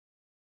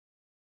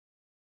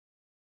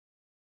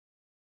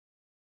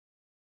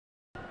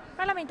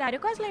Parlamentario,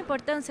 ¿cuál es la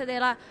importancia de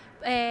la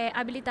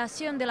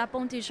habilitación de la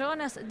Ponte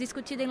Jonas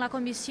discutida en la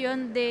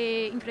Comisión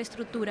de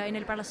Infraestructura en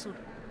el MERCOSUR?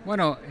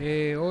 Bueno,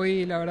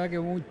 hoy la verdad que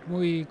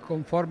muy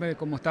conforme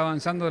como está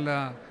avanzando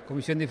la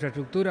Comisión de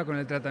Infraestructura con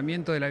el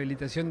tratamiento de la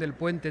habilitación del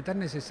puente tan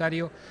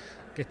necesario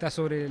que está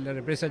sobre la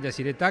represa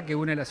Yacyretá, que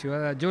une la ciudad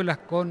de Ayolas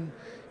con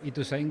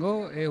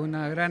Ituzaingó. Es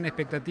una gran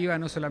expectativa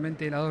no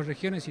solamente de las dos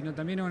regiones, sino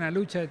también una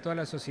lucha de toda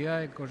la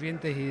sociedad de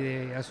Corrientes y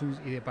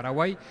de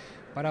Paraguay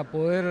para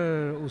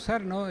poder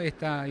usar, ¿no?,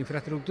 esta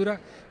infraestructura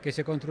que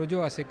se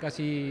construyó hace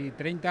casi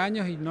 30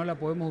 años y no la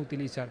podemos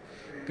utilizar.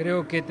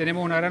 Creo que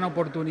tenemos una gran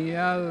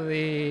oportunidad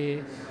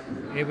de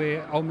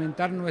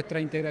aumentar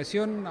nuestra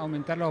integración,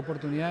 aumentar las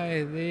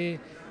oportunidades de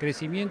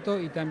crecimiento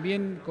y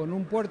también con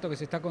un puerto que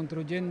se está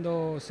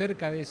construyendo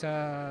cerca de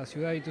esa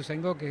ciudad de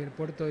Ituzaingó, que es el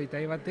puerto de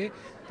Itaibate,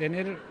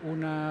 tener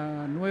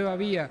una nueva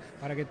vía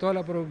para que toda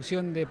la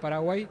producción de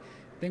Paraguay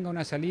tenga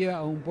una salida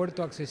a un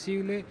puerto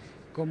accesible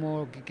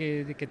como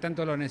que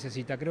tanto lo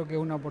necesita. Creo que es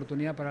una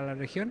oportunidad para la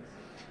región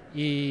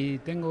y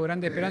tengo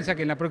grande esperanza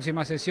que en la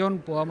próxima sesión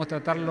podamos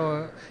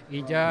tratarlo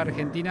y ya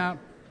Argentina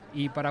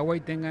y Paraguay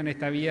tengan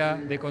esta vía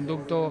de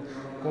conducto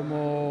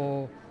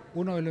como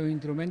uno de los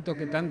instrumentos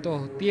que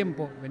tanto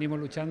tiempo venimos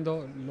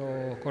luchando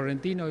los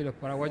correntinos y los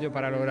paraguayos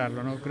para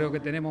lograrlo, ¿no? Creo que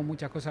tenemos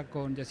muchas cosas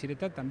con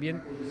Yacyretá,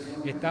 también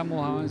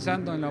estamos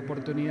avanzando en la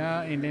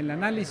oportunidad, en el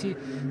análisis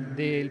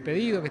del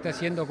pedido que está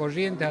haciendo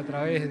Corrientes a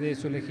través de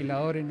sus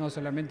legisladores, no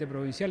solamente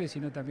provinciales,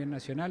 sino también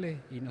nacionales,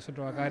 y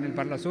nosotros acá en el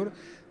MERCOSUR,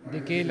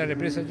 de que la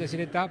represa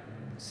Yacyretá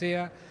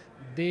sea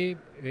de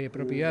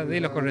propiedad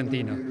de los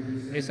correntinos.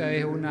 Esa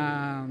es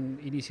una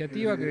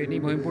iniciativa que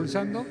venimos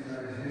impulsando,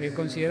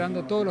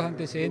 considerando todos los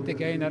antecedentes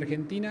que hay en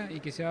Argentina y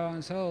que se ha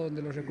avanzado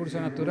donde los recursos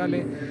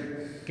naturales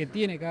que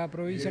tiene cada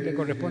provincia le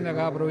corresponde a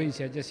cada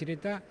provincia.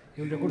 Yacyretá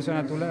es un recurso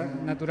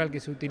natural que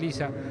se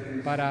utiliza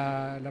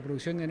para la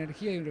producción de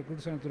energía y un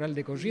recurso natural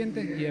de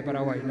Corrientes y de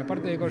Paraguay. La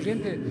parte de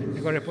Corrientes le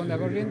corresponde a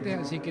Corrientes,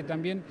 así que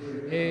también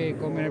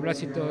con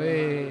beneplácito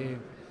he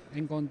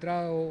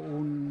encontrado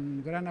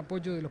un gran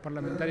apoyo de los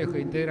parlamentarios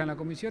que integran la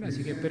comisión,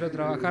 así que espero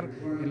trabajar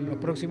en los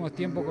próximos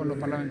tiempos con los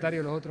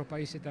parlamentarios de los otros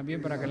países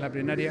también para que en la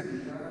plenaria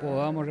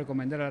podamos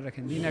recomendar a la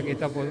Argentina que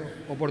esta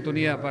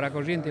oportunidad para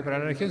Corrientes y para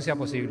la región sea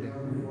posible.